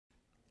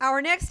Our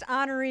next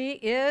honoree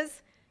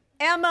is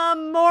Emma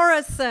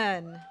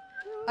Morrison,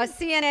 a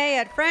CNA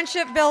at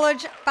Friendship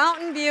Village,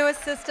 Fountain View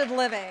Assisted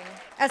Living.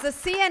 As a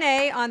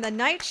CNA on the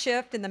night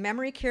shift in the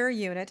memory care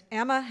unit,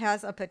 Emma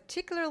has a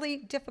particularly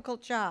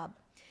difficult job.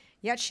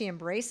 Yet she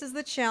embraces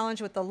the challenge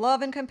with the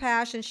love and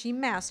compassion she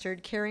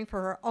mastered caring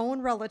for her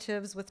own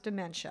relatives with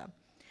dementia.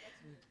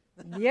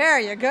 There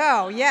you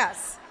go,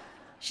 yes.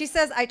 She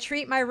says, I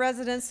treat my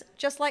residents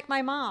just like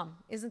my mom.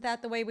 Isn't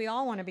that the way we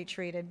all want to be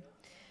treated?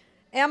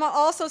 Emma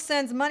also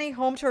sends money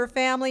home to her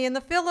family in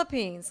the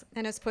Philippines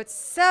and has put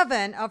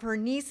 7 of her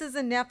nieces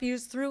and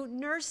nephews through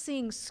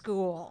nursing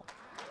school.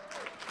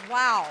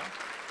 Wow.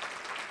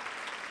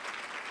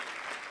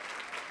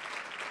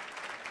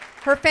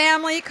 Her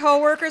family,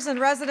 co-workers, and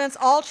residents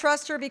all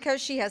trust her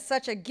because she has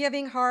such a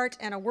giving heart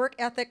and a work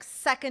ethic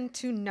second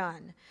to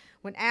none.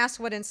 When asked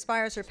what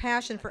inspires her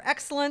passion for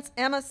excellence,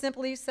 Emma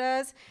simply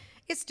says,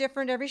 it's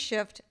different every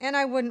shift, and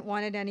I wouldn't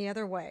want it any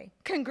other way.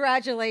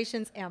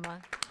 Congratulations, Emma.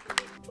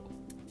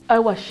 I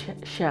was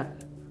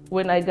shocked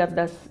when I got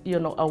that,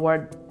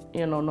 award,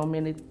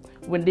 nominated.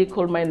 When they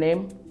called my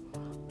name,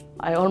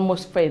 I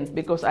almost faint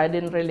because I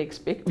didn't really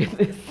expect with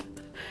this,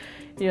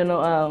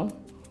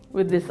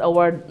 with this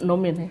award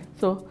nominee.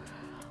 So,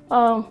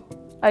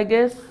 I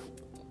guess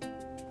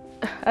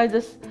I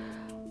just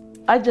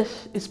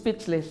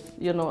speechless.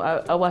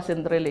 I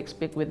wasn't really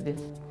expect with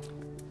this.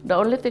 The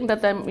only thing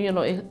that I'm,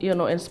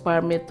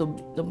 inspired me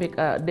to make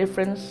a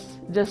difference,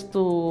 just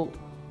to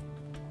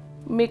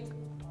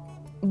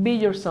be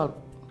yourself,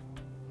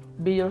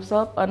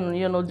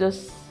 and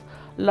just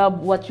love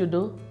what you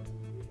do,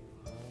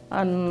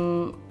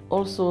 and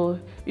also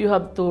you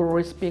have to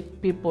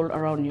respect people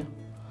around you,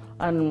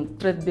 and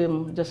treat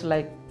them just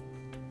like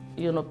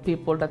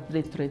people that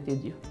they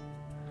treated you.